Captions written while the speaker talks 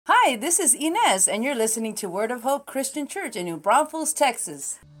Hi, this is Inez, and you're listening to Word of Hope Christian Church in New Braunfels,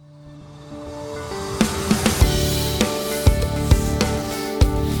 Texas.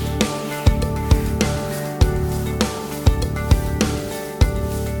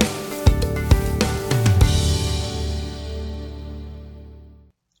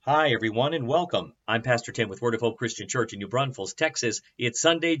 Hi, everyone, and welcome. I'm Pastor Tim with Word of Hope Christian Church in New Braunfels, Texas. It's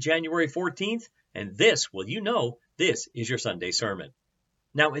Sunday, January 14th, and this is your Sunday sermon.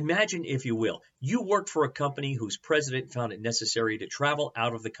 Now, imagine, if you will, you work for a company whose president found it necessary to travel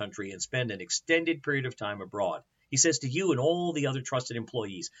out of the country and spend an extended period of time abroad. He says to you and all the other trusted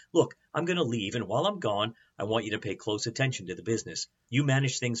employees, look, I'm going to leave, and while I'm gone, I want you to pay close attention to the business. You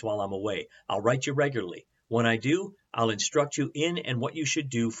manage things while I'm away. I'll write you regularly. When I do, I'll instruct you in and what you should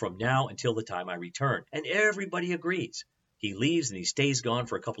do from now until the time I return. And everybody agrees. He leaves and he stays gone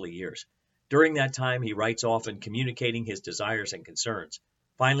for a couple of years. During that time, he writes often communicating his desires and concerns.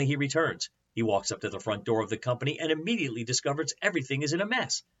 Finally, he returns. He walks up to the front door of the company and immediately discovers everything is in a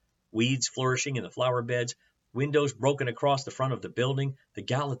mess. Weeds flourishing in the flower beds, windows broken across the front of the building, the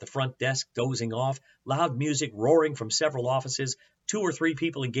gal at the front desk dozing off, loud music roaring from several offices, 2 or 3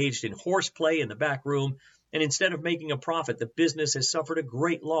 people engaged in horseplay in the back room, and instead of making a profit, the business has suffered a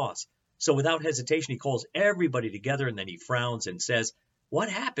great loss. So without hesitation, he calls everybody together and then he frowns and says, "What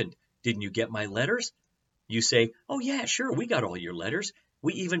happened? Didn't you get my letters?" You say, "Oh yeah, sure, we got all your letters.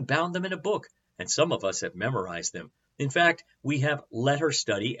 We even bound them in a book, and some of us have memorized them. In fact, we have letter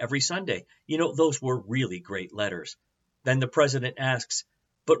study every Sunday. You know, those were really great letters." Then the president asks,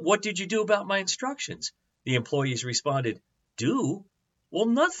 "But what did you do about my instructions?" The employees responded, "Do? Well,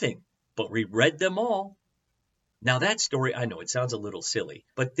 nothing, but we read them all." Now that story, I know it sounds a little silly,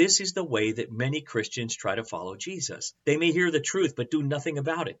 but this is the way that many Christians try to follow Jesus. They may hear the truth, but do nothing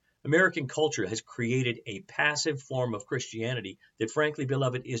about it. American culture has created a passive form of Christianity that, frankly,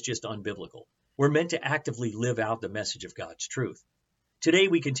 beloved, is just unbiblical. We're meant to actively live out the message of God's truth. Today,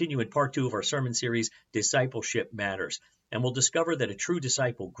 we continue in part 2 of our sermon series, Discipleship Matters, and we'll discover that a true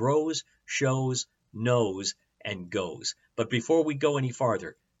disciple grows, shows, knows, and goes. But before we go any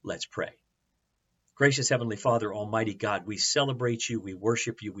farther, let's pray. Gracious Heavenly Father, Almighty God, we celebrate you, we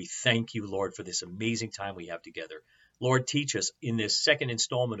worship you, we thank you, Lord, for this amazing time we have together. Lord, teach us in this second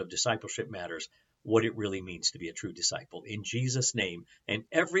installment of Discipleship Matters what it really means to be a true disciple. In Jesus' name, and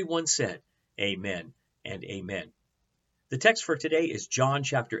everyone said, amen and amen. The text for today is John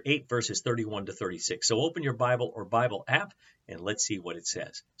chapter 8, verses 31 to 36. So open your Bible or Bible app, and let's see what it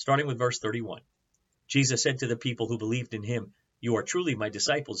says. Starting with verse 31. Jesus said to the people who believed in him, "You are truly my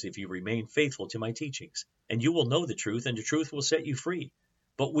disciples if you remain faithful to my teachings, and you will know the truth, and the truth will set you free."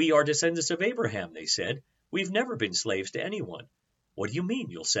 "But we are descendants of Abraham," they said. "We've never been slaves to anyone." "What do you mean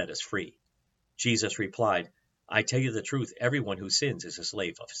you'll set us free?" Jesus replied, "I tell you the truth, everyone who sins is a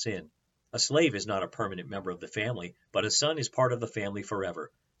slave of sin. A slave is not a permanent member of the family, but a son is part of the family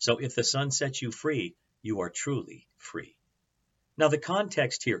forever. So if the son sets you free, you are truly free." Now, the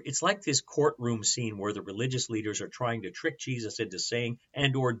context here, it's like this courtroom scene where the religious leaders are trying to trick Jesus into saying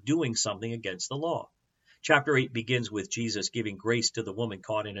and or doing something against the law. Chapter 8 begins with Jesus giving grace to the woman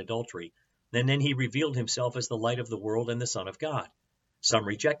caught in adultery, and then he revealed himself as the light of the world and the Son of God. Some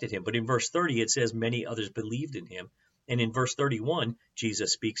rejected him, but in verse 30 it says many others believed in him, and in verse 31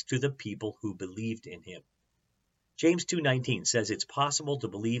 Jesus speaks to the people who believed in him. James 2:19 says it's possible to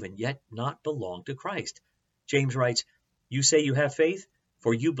believe and yet not belong to Christ. James writes, "You say you have faith,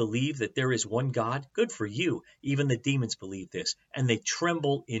 for you believe that there is one God? Good for you. Even the demons believe this, and they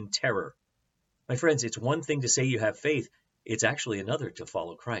tremble in terror." My friends, it's one thing to say you have faith. It's actually another to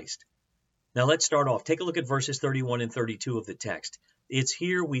follow Christ. Now let's start off. Take a look at verses 31 and 32 of the text. It's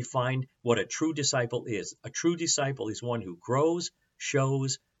here we find what a true disciple is. A true disciple is one who grows,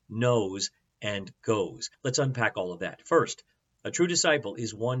 shows, knows, and goes. Let's unpack all of that. First, a true disciple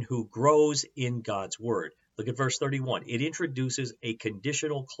is one who grows in God's word. Look at verse 31. It introduces a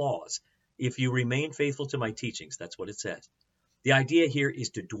conditional clause. If you remain faithful to my teachings, that's what it says. The idea here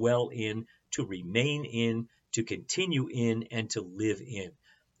is to dwell in, to remain in, to continue in, and to live in.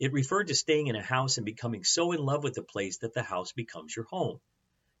 It referred to staying in a house and becoming so in love with the place that the house becomes your home.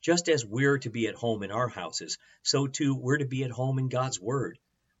 Just as we're to be at home in our houses, so too we're to be at home in God's word.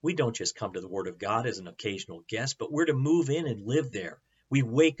 We don't just come to the word of God as an occasional guest, but we're to move in and live there. We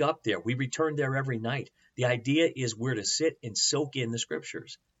wake up there. We return there every night. The idea is we're to sit and soak in the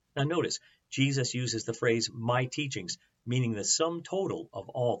scriptures. Now notice, Jesus uses the phrase, my teachings, meaning the sum total of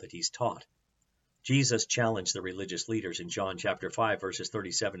all that he's taught. Jesus challenged the religious leaders in John chapter 5, verses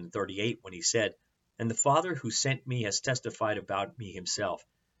 37 and 38 when he said, "And the Father who sent me has testified about me himself.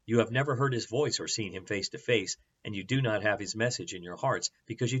 You have never heard his voice or seen him face to face, and you do not have his message in your hearts,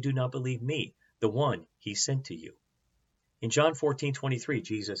 because you do not believe me, the one he sent to you. In John 14:23,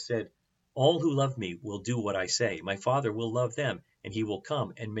 Jesus said, all who love me will do what I say. My Father will love them, and he will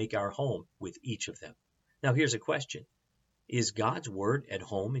come and make our home with each of them. Now here's a question. Is God's word at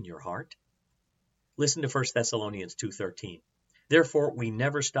home in your heart? Listen to 1 Thessalonians 2:13. Therefore, we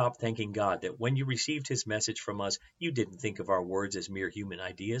never stop thanking God that when you received his message from us, you didn't think of our words as mere human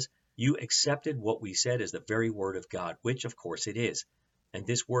ideas. You accepted what we said as the very word of God, which of course it is. And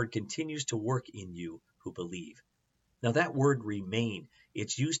this word continues to work in you who believe. Now that word remain,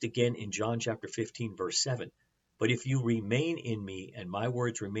 it's used again in John chapter 15, verse 7. But if you remain in me and my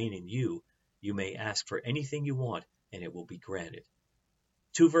words remain in you, you may ask for anything you want and it will be granted.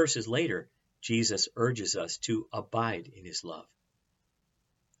 2 verses later, Jesus urges us to abide in his love.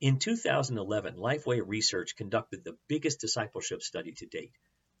 In 2011, Lifeway Research conducted the biggest discipleship study to date.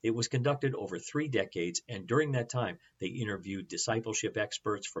 It was conducted over 3 decades, and during that time, they interviewed discipleship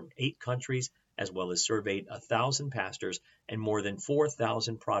experts from 8 countries, as well as surveyed 1,000 pastors and more than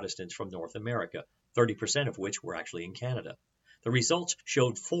 4,000 Protestants from North America, 30% of which were actually in Canada. The results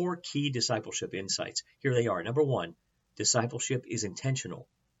showed 4 key discipleship insights. Here they are. Number 1, discipleship is intentional.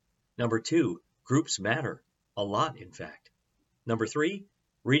 Number 2, groups matter, a lot in fact. Number 3,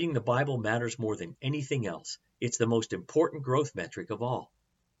 reading the Bible matters more than anything else. It's the most important growth metric of all.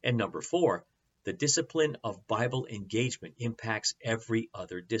 And number 4, the discipline of Bible engagement impacts every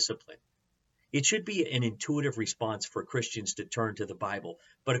other discipline. It should be an intuitive response for Christians to turn to the Bible,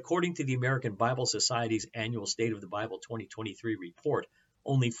 but according to the American Bible Society's annual State of the Bible 2023 report,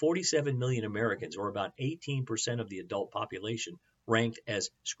 only 47 million Americans, or about 18% of the adult population, ranked as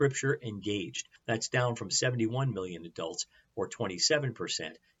Scripture engaged. That's down from 71 million adults, or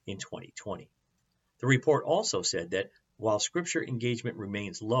 27% in 2020. The report also said that while Scripture engagement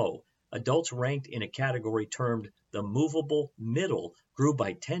remains low, adults ranked in a category termed the movable middle grew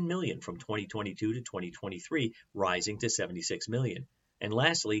by 10 million from 2022 to 2023, rising to 76 million. And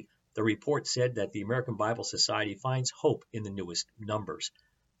lastly, the report said that the American Bible Society finds hope in the newest numbers.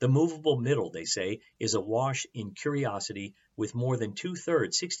 The movable middle, they say, is awash in curiosity, with more than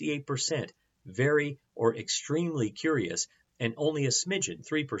 2/3, 68%, very or extremely curious, and only a smidgen,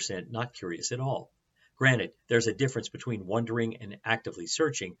 3%, not curious at all. Granted, there's a difference between wondering and actively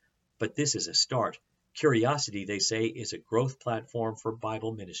searching, but this is a start. Curiosity, they say, is a growth platform for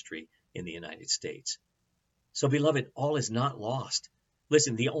Bible ministry in the United States. So, beloved, all is not lost.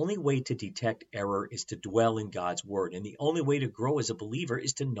 Listen, the only way to detect error is to dwell in God's Word, and the only way to grow as a believer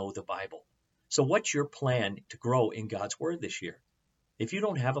is to know the Bible. So what's your plan to grow in God's Word this year? If you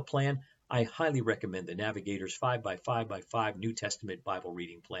don't have a plan, I highly recommend the Navigator's 5x5x5 New Testament Bible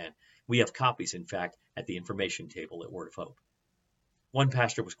reading plan. We have copies, in fact, at the information table at Word of Hope. One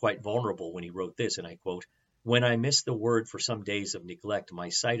pastor was quite vulnerable when he wrote this, and I quote, "When I miss the Word for some days of neglect, my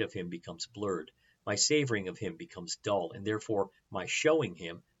sight of him becomes blurred. My savoring of him becomes dull, and therefore my showing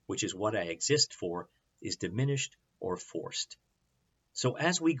him, which is what I exist for, is diminished or forced." So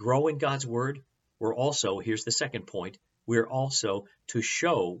as we grow in God's Word, we're also, here's the second point, we're also to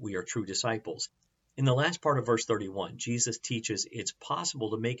show we are true disciples. In the last part of verse 31, Jesus teaches it's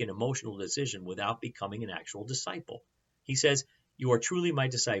possible to make an emotional decision without becoming an actual disciple. He says, "You are truly my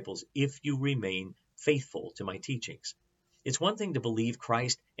disciples if you remain faithful to my teachings." It's one thing to believe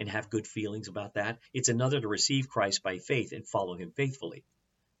Christ and have good feelings about that. It's another to receive Christ by faith and follow him faithfully.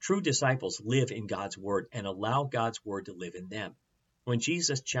 True disciples live in God's Word and allow God's Word to live in them. When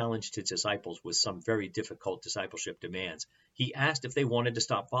Jesus challenged his disciples with some very difficult discipleship demands, he asked if they wanted to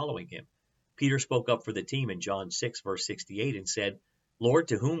stop following him. Peter spoke up for the team in John 6, verse 68 and said, "Lord,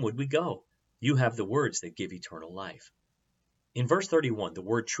 to whom would we go? You have the words that give eternal life." In verse 31, the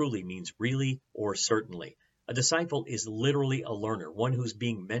word truly means really or certainly. A disciple is literally a learner, one who's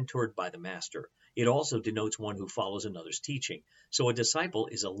being mentored by the master. It also denotes one who follows another's teaching. So a disciple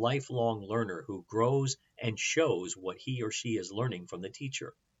is a lifelong learner who grows and shows what he or she is learning from the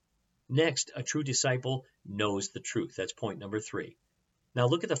teacher. Next, a true disciple knows the truth. That's point number 3. Now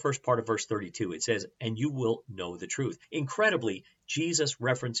look at the first part of verse 32. It says, "And you will know the truth." Incredibly, Jesus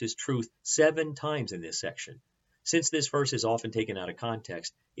references truth 7 times in this section. Since this verse is often taken out of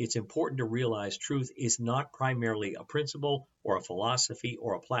context, it's important to realize truth is not primarily a principle or a philosophy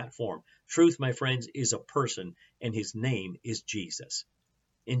or a platform. Truth, my friends, is a person, and his name is Jesus.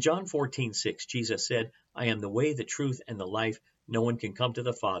 In John 14:6, Jesus said, "I am the way, the truth, and the life. No one can come to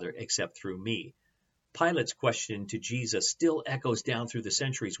the Father except through me." Pilate's question to Jesus still echoes down through the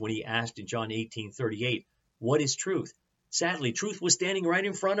centuries when he asked in John 18:38, "What is truth?" Sadly, truth was standing right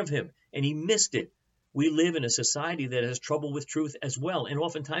in front of him, and he missed it. We live in a society that has trouble with truth as well, and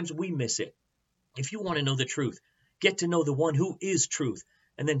oftentimes we miss it. If you want to know the truth, Get to know the one who is truth,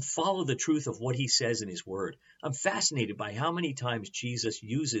 and then follow the truth of what he says in his word. I'm fascinated by how many times Jesus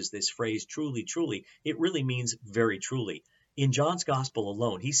uses this phrase, truly, truly. It really means very truly. In John's gospel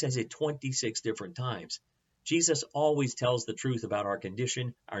alone, he says it 26 different times. Jesus always tells the truth about our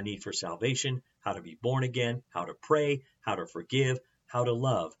condition, our need for salvation, how to be born again, how to pray, how to forgive, how to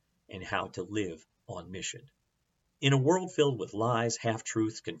love, and how to live on mission. In a world filled with lies,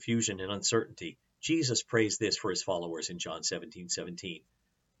 half-truths, confusion, and uncertainty, Jesus prays this for his followers in John 17:17.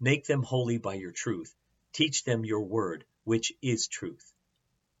 Make them holy by your truth. Teach them your word, which is truth.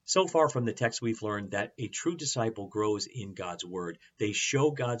 So far from the text, we've learned that a true disciple grows in God's word. They show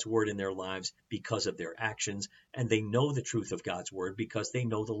God's word in their lives because of their actions, and they know the truth of God's word because they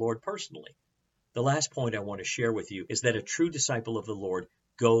know the Lord personally. The last point I want to share with you is that a true disciple of the Lord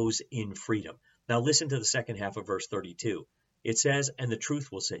goes in freedom. Now listen to the second half of verse 32. It says, and the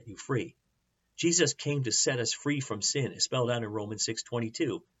truth will set you free. Jesus came to set us free from sin, as spelled out in Romans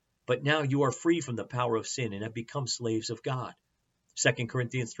 6:22. But now you are free from the power of sin and have become slaves of God. 2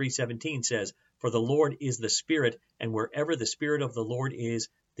 Corinthians 3:17 says, for the Lord is the Spirit, and wherever the Spirit of the Lord is,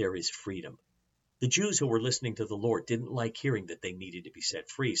 there is freedom. The Jews who were listening to the Lord didn't like hearing that they needed to be set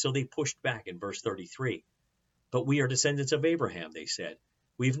free, so they pushed back in verse 33. But we are descendants of Abraham, they said.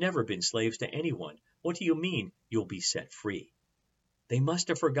 We've never been slaves to anyone. What do you mean you'll be set free? They must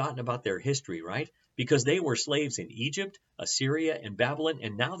have forgotten about their history, right? Because they were slaves in Egypt, Assyria, and Babylon,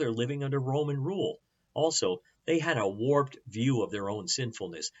 and now they're living under Roman rule. Also, they had a warped view of their own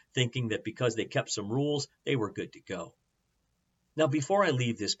sinfulness, thinking that because they kept some rules, they were good to go. Now, before I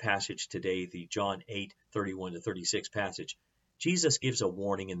leave this passage today, the John 8:31-36 passage, Jesus gives a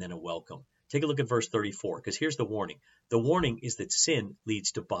warning and then a welcome. Take a look at verse 34, because here's the warning. The warning is that sin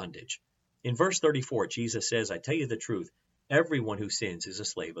leads to bondage. In verse 34, Jesus says, I tell you the truth, everyone who sins is a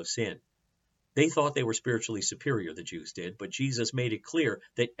slave of sin. They thought they were spiritually superior, the Jews did, but Jesus made it clear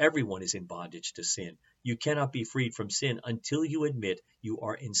that everyone is in bondage to sin. You cannot be freed from sin until you admit you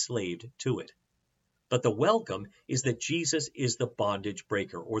are enslaved to it. But the welcome is that Jesus is the bondage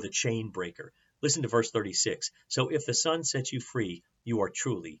breaker or the chain breaker. Listen to verse 36. So if the Son sets you free, you are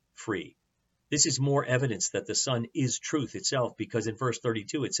truly free. This is more evidence that the Son is truth itself, because in verse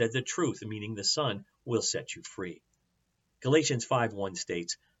 32 it said the truth, meaning the Son, will set you free. Galatians 5:1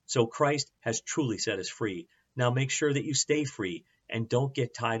 states, so Christ has truly set us free. Now make sure that you stay free and don't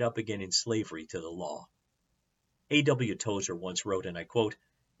get tied up again in slavery to the law. A.W. Tozer once wrote, and I quote,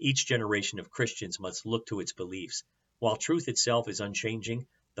 each generation of Christians must look to its beliefs. While truth itself is unchanging,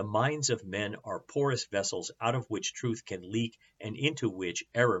 the minds of men are porous vessels out of which truth can leak and into which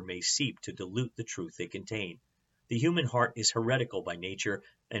error may seep to dilute the truth they contain. The human heart is heretical by nature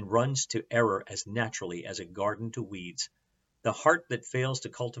and runs to error as naturally as a garden to weeds. The heart that fails to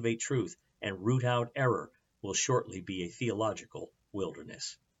cultivate truth and root out error will shortly be a theological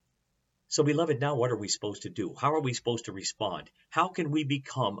wilderness. So, beloved, now what are we supposed to do? How are we supposed to respond? How can we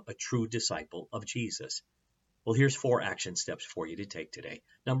become a true disciple of Jesus? Well, here's 4 action steps for you to take today.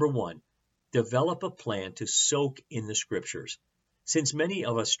 Number 1, develop a plan to soak in the scriptures. Since many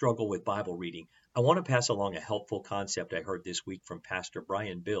of us struggle with Bible reading, I want to pass along a helpful concept I heard this week from Pastor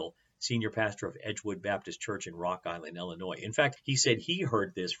Brian Bill, senior pastor of Edgewood Baptist Church in Rock Island, Illinois. In fact, he said he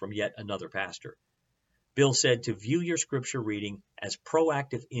heard this from yet another pastor. Bill said to view your scripture reading as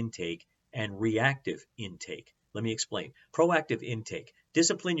proactive intake and reactive intake. Let me explain. Proactive intake.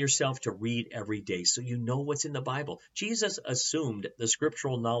 Discipline yourself to read every day so you know what's in the Bible. Jesus assumed the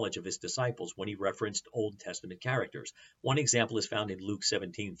scriptural knowledge of his disciples when he referenced Old Testament characters. One example is found in Luke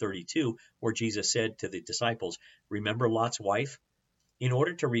 17:32, where Jesus said to the disciples, remember Lot's wife? In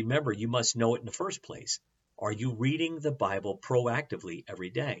order to remember, you must know it in the first place. Are you reading the Bible proactively every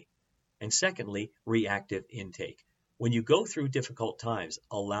day? And secondly, reactive intake. When you go through difficult times,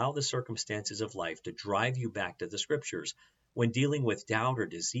 allow the circumstances of life to drive you back to the scriptures. When dealing with doubt or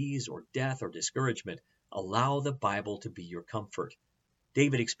disease or death or discouragement, allow the Bible to be your comfort.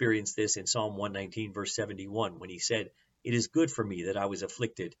 David experienced this in Psalm 119, verse 71, when he said, it is good for me that I was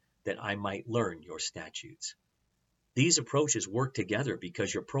afflicted, that I might learn your statutes. These approaches work together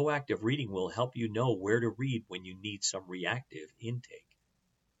because your proactive reading will help you know where to read when you need some reactive intake.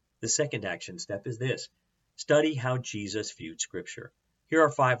 The second action step is this. Study how Jesus viewed Scripture. Here are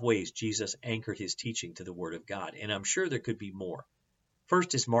 5 ways Jesus anchored his teaching to the Word of God, and I'm sure there could be more.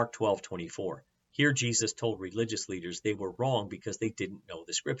 First is Mark 12:24. Here Jesus told religious leaders they were wrong because they didn't know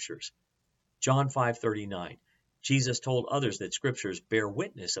the Scriptures. John 5:39. Jesus told others that Scriptures bear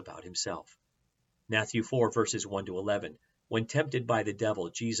witness about himself. Matthew 4, verses 1-11. When tempted by the devil,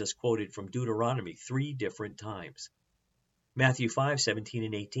 Jesus quoted from Deuteronomy 3 different times. Matthew 5:17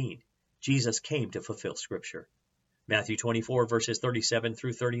 and 18. Jesus came to fulfill Scripture. Matthew 24, verses 37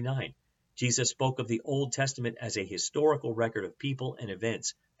 through 39. Jesus spoke of the Old Testament as a historical record of people and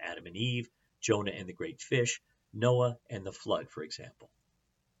events, Adam and Eve, Jonah and the great fish, Noah and the flood, for example.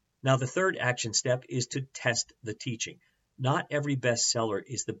 Now, the third action step is to test the teaching. Not every bestseller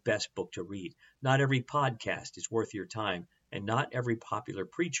is the best book to read. Not every podcast is worth your time, and not every popular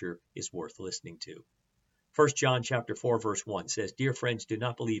preacher is worth listening to. 1 John chapter 4, verse 1 says, "Dear friends, do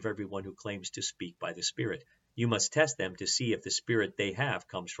not believe everyone who claims to speak by the Spirit. You must test them to see if the Spirit they have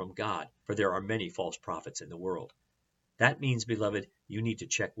comes from God, for there are many false prophets in the world." That means, beloved, you need to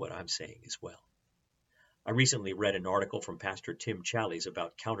check what I'm saying as well. I recently read an article from Pastor Tim Challies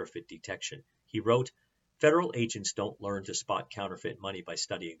about counterfeit detection. He wrote, "Federal agents don't learn to spot counterfeit money by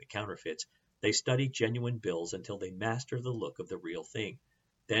studying the counterfeits. They study genuine bills until they master the look of the real thing.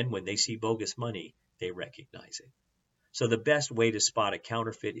 Then when they see bogus money, they recognize it." So the best way to spot a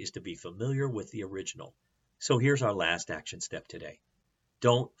counterfeit is to be familiar with the original. So here's our last action step today.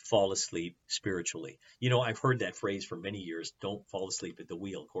 Don't fall asleep spiritually. I've heard that phrase for many years, don't fall asleep at the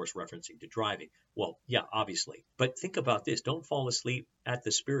wheel, of course, referencing to driving. Well, yeah, obviously. But think about this. Don't fall asleep at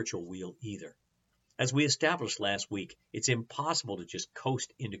the spiritual wheel either. As we established last week, it's impossible to just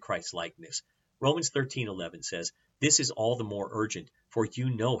coast into Christ's likeness. Romans 13:11 says, "This is all the more urgent, for you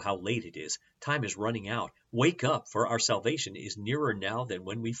know how late it is. Time is running out. Wake up, for our salvation is nearer now than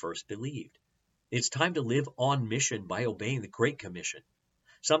when we first believed." It's time to live on mission by obeying the Great Commission.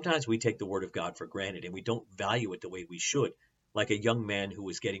 Sometimes we take the Word of God for granted and we don't value it the way we should, like a young man who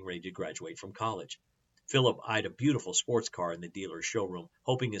was getting ready to graduate from college. Philip eyed a beautiful sports car in the dealer's showroom,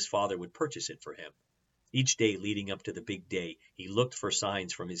 hoping his father would purchase it for him. Each day leading up to the big day, he looked for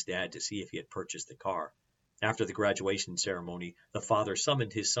signs from his dad to see if he had purchased the car. After the graduation ceremony, the father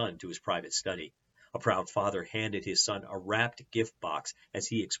summoned his son to his private study. A proud father handed his son a wrapped gift box as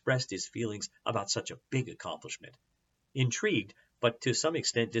he expressed his feelings about such a big accomplishment. Intrigued, but to some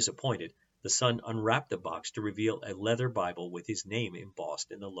extent disappointed, the son unwrapped the box to reveal a leather Bible with his name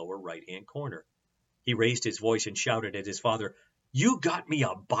embossed in the lower right-hand corner. He raised his voice and shouted at his father, "You got me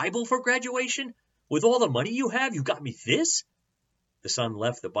a Bible for graduation? With all the money you have, you got me this?" The son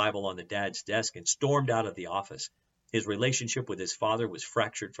left the Bible on the dad's desk and stormed out of the office. His relationship with his father was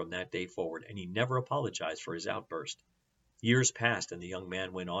fractured from that day forward, and he never apologized for his outburst. Years passed, and the young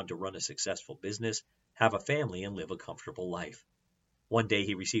man went on to run a successful business, have a family, and live a comfortable life. One day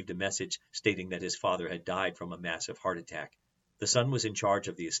he received a message stating that his father had died from a massive heart attack. The son was in charge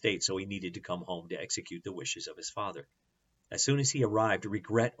of the estate, so he needed to come home to execute the wishes of his father. As soon as he arrived,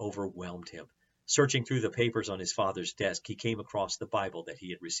 regret overwhelmed him. Searching through the papers on his father's desk, he came across the Bible that he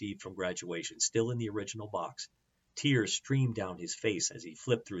had received from graduation, still in the original box. Tears streamed down his face as he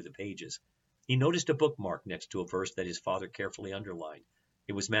flipped through the pages. He noticed a bookmark next to a verse that his father carefully underlined.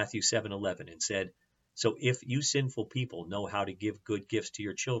 It was Matthew 7:11 and said, "So if you sinful people know how to give good gifts to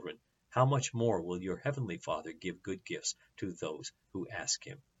your children, how much more will your heavenly Father give good gifts to those who ask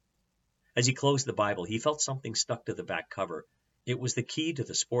him?" As he closed the Bible, he felt something stuck to the back cover. It was the key to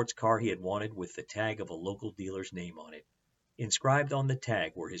the sports car he had wanted with the tag of a local dealer's name on it. Inscribed on the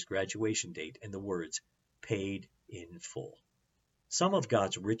tag were his graduation date and the words, "Paid in full." Some of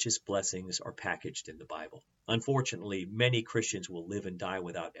God's richest blessings are packaged in the Bible. Unfortunately, many Christians will live and die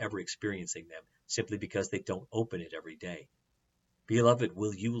without ever experiencing them, simply because they don't open it every day. Beloved,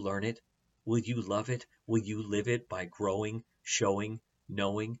 will you learn it? Will you love it? Will you live it by growing, showing,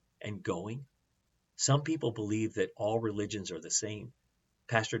 knowing, and going? Some people believe that all religions are the same.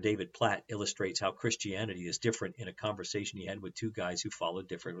 Pastor David Platt illustrates how Christianity is different in a conversation he had with two guys who followed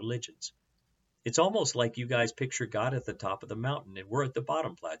different religions. "It's almost like you guys picture God at the top of the mountain and we're at the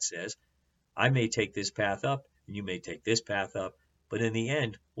bottom," Platt says. "I may take this path up and you may take this path up, but in the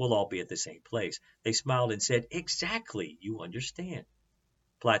end, we'll all be at the same place." They smiled and said, "Exactly, you understand."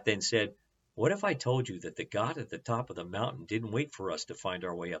 Platt then said, "What if I told you that the God at the top of the mountain didn't wait for us to find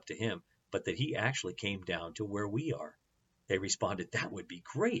our way up to him, but that he actually came down to where we are?" They responded, "That would be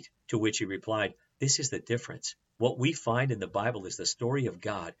great." To which he replied, "This is the difference. What we find in the Bible is the story of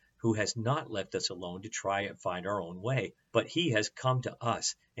God who has not left us alone to try and find our own way, but he has come to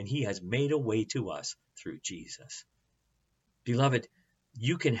us and he has made a way to us through Jesus." Beloved,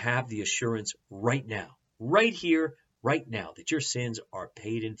 you can have the assurance right now, right here, right now, that your sins are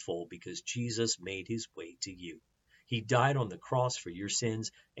paid in full because Jesus made his way to you. He died on the cross for your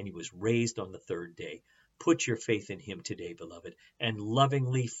sins and he was raised on the third day. Put your faith in him today, beloved, and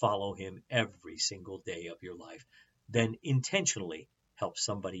lovingly follow him every single day of your life. Then intentionally help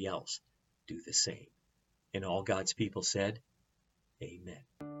somebody else do the same. And all God's people said, Amen.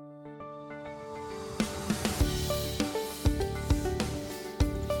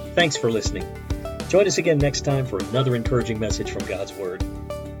 Thanks for listening. Join us again next time for another encouraging message from God's Word.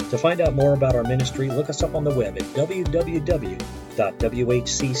 To find out more about our ministry, look us up on the web at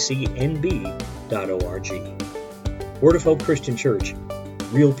www.whccnb.org. Word of Hope Christian Church.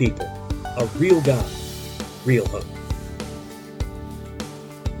 Real people, a real God, real hope.